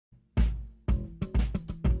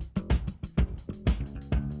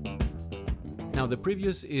Now, the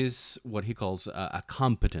previous is what he calls a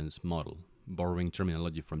competence model, borrowing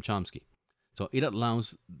terminology from Chomsky. So it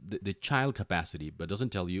allows the child capacity, but doesn't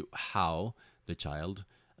tell you how the child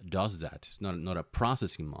does that. It's not a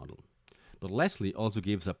processing model. But Leslie also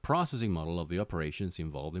gives a processing model of the operations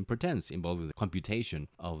involved in pretense, involving the computation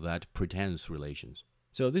of that pretense relations.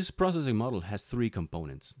 So this processing model has three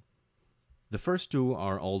components. The first two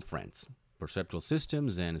are old friends, perceptual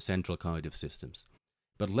systems and central cognitive systems.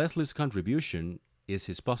 But Leslie's contribution is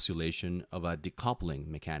his postulation of a decoupling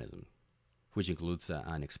mechanism, which includes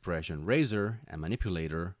an expression raiser, a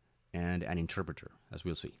manipulator, and an interpreter, as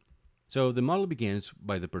we'll see. So the model begins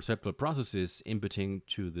by the perceptual processes inputting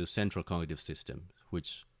to the central cognitive system,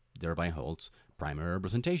 which thereby holds primary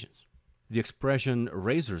representations. The expression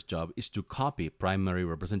raiser's job is to copy primary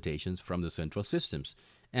representations from the central systems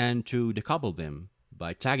and to decouple them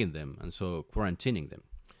by tagging them and so quarantining them.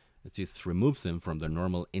 This removes them from the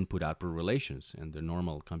normal input-output relations and the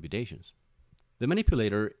normal computations. The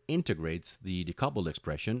manipulator integrates the decoupled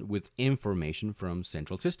expression with information from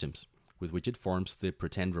central systems, with which it forms the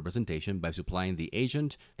pretend representation by supplying the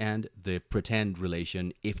agent and the pretend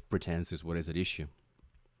relation if pretense is what is at issue.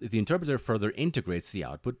 The interpreter further integrates the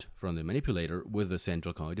output from the manipulator with the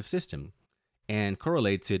central cognitive system and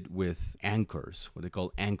correlates it with anchors, what they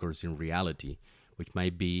call anchors in reality, which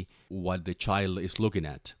might be what the child is looking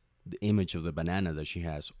at, the image of the banana that she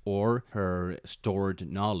has, or her stored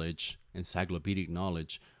knowledge, encyclopedic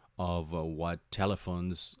knowledge of what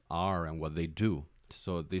telephones are and what they do.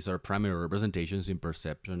 So these are primary representations in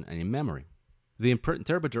perception and in memory. The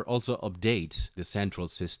interpreter also updates the central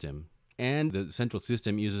system, and the central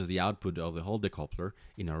system uses the output of the whole decoupler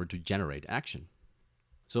in order to generate action.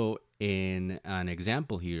 So in an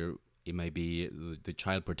example here, it might be the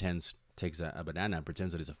child takes a banana,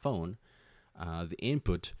 pretends that it's a phone. The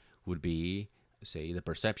input would be, say, the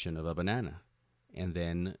perception of a banana. And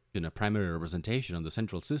then in a primary representation on the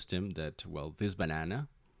central system that, well, this banana,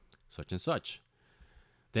 such and such.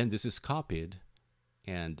 Then this is copied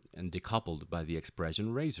and decoupled by the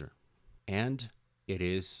expression raiser. And it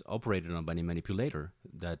is operated on by a manipulator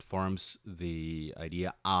that forms the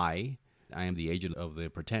idea I am the agent of the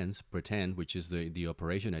pretend, which is the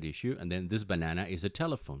operation at issue, and then this banana is a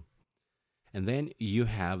telephone. And then you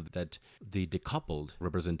have that the decoupled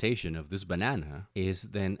representation of this banana is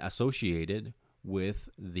then associated with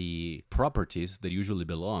the properties that usually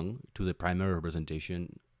belong to the primary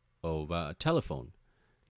representation of a telephone.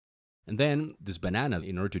 And then this banana,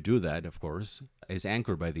 in order to do that, of course, is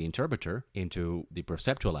anchored by the interpreter into the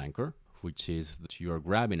perceptual anchor, which is that you are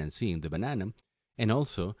grabbing and seeing the banana, and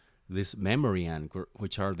also this memory anchor,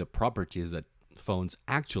 which are the properties that phones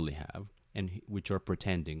actually have and which are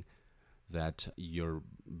pretending that your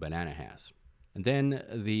banana has. And then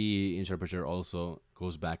the interpreter also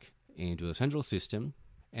goes back into the central system,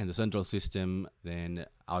 and the central system then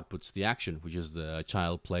outputs the action, which is the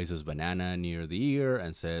child places banana near the ear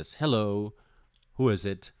and says, "Hello, who is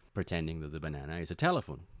it?" pretending that the banana is a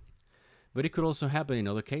telephone. But it could also happen in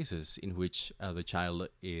other cases in which the child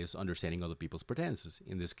is understanding other people's pretenses.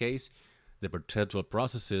 In this case, the perceptual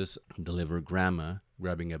processes deliver grandma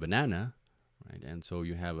grabbing a banana, right? And so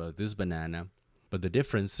you have this banana. But the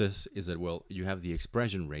difference is that, well, you have the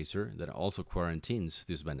expression raiser that also quarantines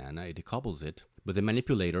this banana, it decouples it. But the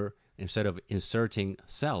manipulator, instead of inserting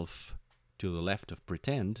self to the left of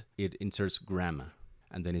pretend, it inserts grandma.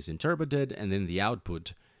 And then it's interpreted, and then the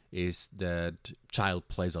output is that child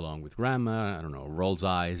plays along with grandma, I don't know, rolls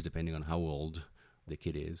eyes, depending on how old the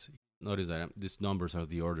kid is. Notice that these numbers are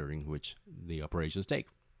the order in which the operations take.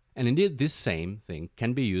 And indeed, this same thing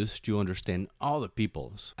can be used to understand other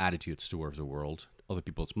people's attitudes towards the world, other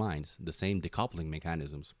people's minds, the same decoupling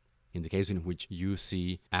mechanisms. In the case in which you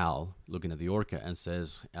see Al looking at the orca and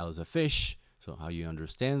says, Al is a fish, so how you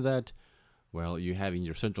understand that? Well, you have in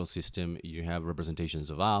your central system, you have representations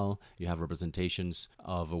of Al, you have representations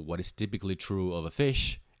of what is typically true of a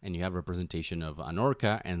fish, and you have representation of an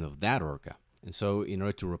orca and of that orca. And so in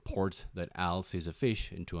order to report that Al sees a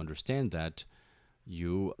fish and to understand that,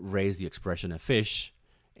 you raise the expression a fish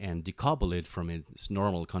and decouple it from its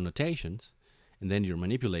normal connotations, and then your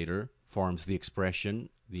manipulator forms the expression,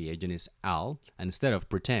 the agent is Al, and instead of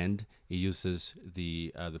pretend, he uses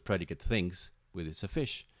the predicate thinks with it's a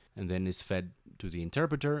fish, and then it's fed to the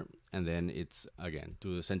interpreter, and then it's, again,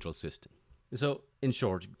 to the central system. So, in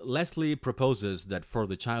short, Leslie proposes that for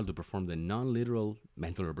the child to perform the non-literal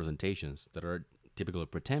mental representations that are typical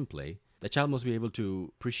of pretend play, the child must be able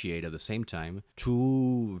to appreciate at the same time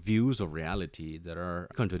two views of reality that are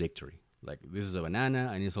contradictory. Like, this is a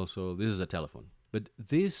banana, and it's also, this is a telephone. But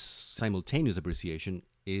this simultaneous appreciation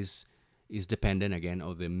is is dependent again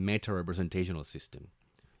on the meta-representational system.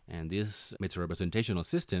 And this meta-representational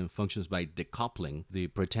system functions by decoupling the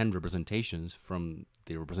pretend representations from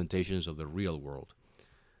the representations of the real world,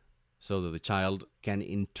 so that the child can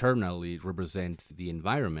internally represent the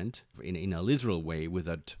environment in a literal way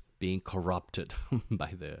without being corrupted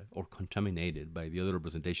or contaminated by the other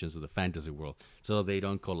representations of the fantasy world, so they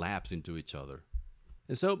don't collapse into each other.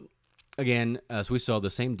 And so, again, as we saw, the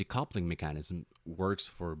same decoupling mechanism works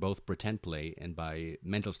for both pretend play and by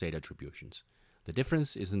mental state attributions. The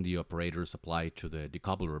difference is in the operators applied to the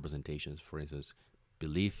decoupled representations, for instance,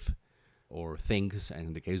 belief or things, and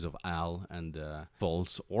in the case of Al and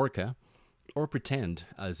false orca, or pretend,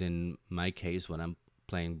 as in my case when I'm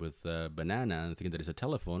playing with banana and thinking that it's a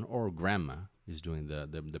telephone, or grandma is doing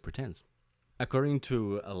the pretense. According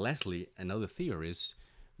to Leslie and other theorists,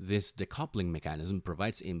 this decoupling mechanism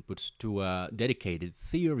provides inputs to a dedicated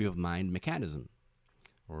theory of mind mechanism,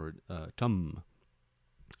 or TUM,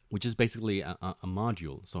 which is basically a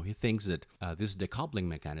module. So he thinks that this decoupling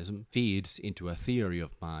mechanism feeds into a theory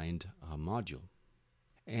of mind module.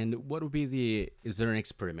 And what would be is there an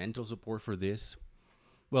experimental support for this?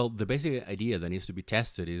 Well, the basic idea that needs to be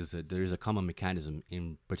tested is that there is a common mechanism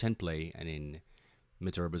in pretend play and in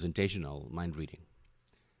meta-representational mind reading.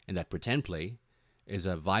 And that pretend play is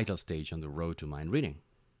a vital stage on the road to mind reading.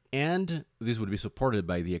 And this would be supported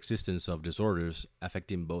by the existence of disorders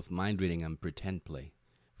affecting both mind reading and pretend play.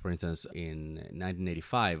 For instance, in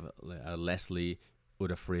 1985, Leslie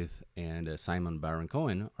Udafrith and Simon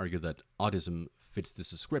Baron-Cohen argued that autism fits this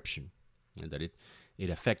description, and that it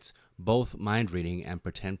affects both mind reading and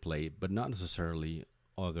pretend play, but not necessarily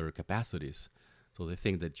other capacities. So they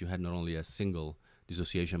think that you had not only a single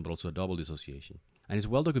dissociation, but also a double dissociation. And it's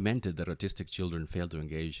well documented that autistic children fail to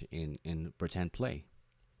engage in pretend play.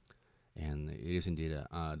 And it is indeed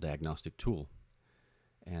a diagnostic tool.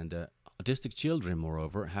 And autistic children,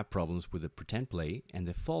 moreover, have problems with the pretend play and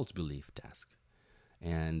the false belief task.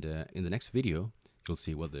 And in the next video, you'll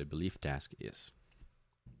see what the belief task is.